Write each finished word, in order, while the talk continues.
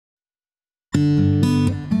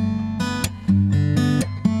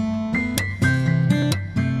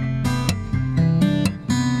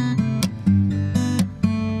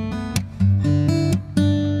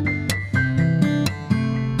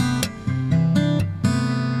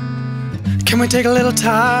Can we take a little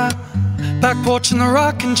time? Back porch in the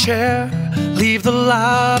rocking chair. Leave the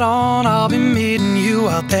light on, I'll be meeting you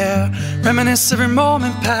out there. Reminisce every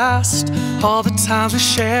moment past, all the times we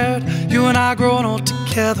shared. You and I growing old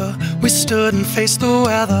together, we stood and faced the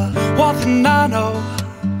weather. One thing I know,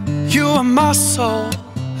 you are my soul.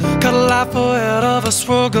 Got a life ahead of us,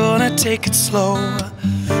 we're gonna take it slow.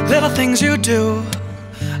 Little things you do,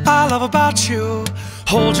 I love about you.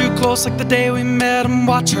 Hold you close like the day we met and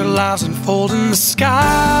watch our lives unfold in the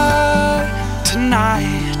sky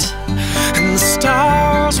tonight. And the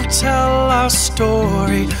stars will tell our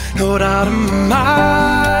story, no doubt in my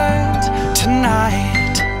mind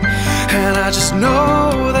tonight. And I just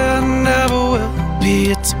know there never will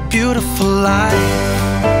be, it's a beautiful life.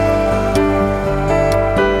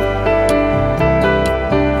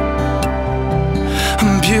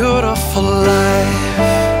 A beautiful life.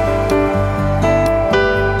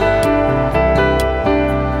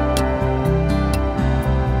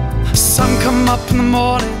 Come up in the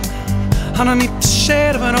morning, underneath the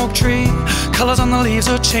shade of an oak tree. Colors on the leaves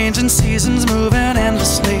are changing, seasons moving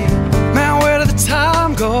endlessly. Man, where did the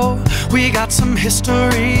time go? We got some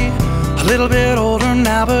history. A little bit older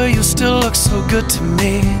now, but you still look so good to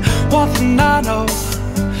me. One thing I know,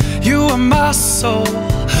 you are my soul.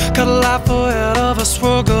 Got a life ahead of us,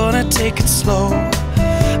 we're gonna take it slow.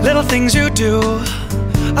 Little things you do,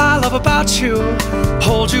 I love about you.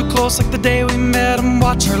 Hold you close like the day we met and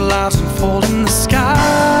watch our lives unfold in the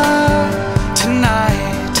sky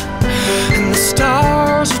tonight. And the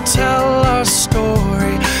stars will tell our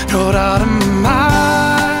story, no doubt in my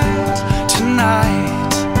mind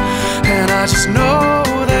tonight. And I just know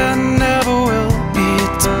there never will be,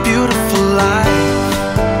 it's a beautiful life.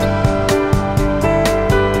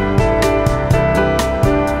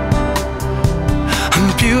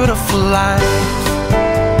 A beautiful life.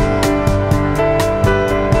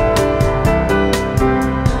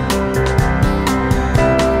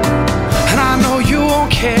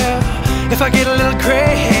 If I get a little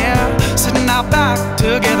gray hair, sitting out back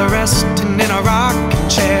together, resting in our rocking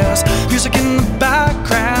chairs. Music in the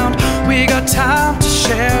background, we got time to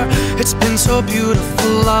share. It's been so beautiful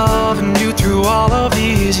loving you through all of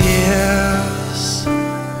these years.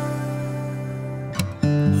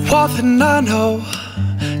 One thing I know,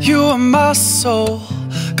 you are my soul.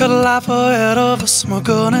 Got a life ahead of us and we're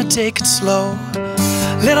gonna take it slow.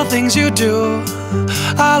 Little things you do,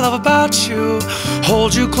 I love about you.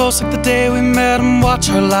 Hold you close like the day we met and watch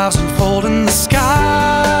our lives unfold in the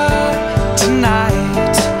sky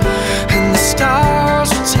tonight. And the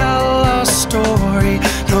stars will tell our story,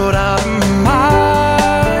 no doubt in my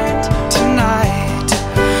mind tonight.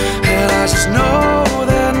 And I just know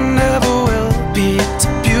there never will be, it's a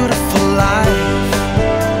beautiful life.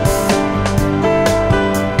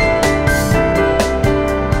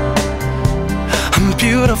 A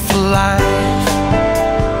beautiful life.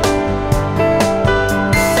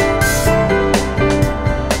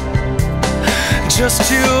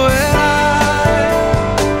 Just you and I.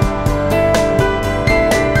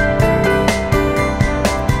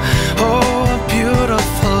 Oh, a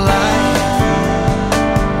beautiful life.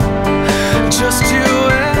 Just you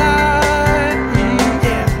and I.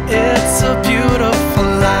 Yeah, it's a beautiful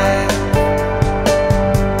life.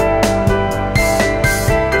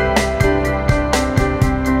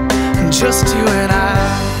 Just you and I.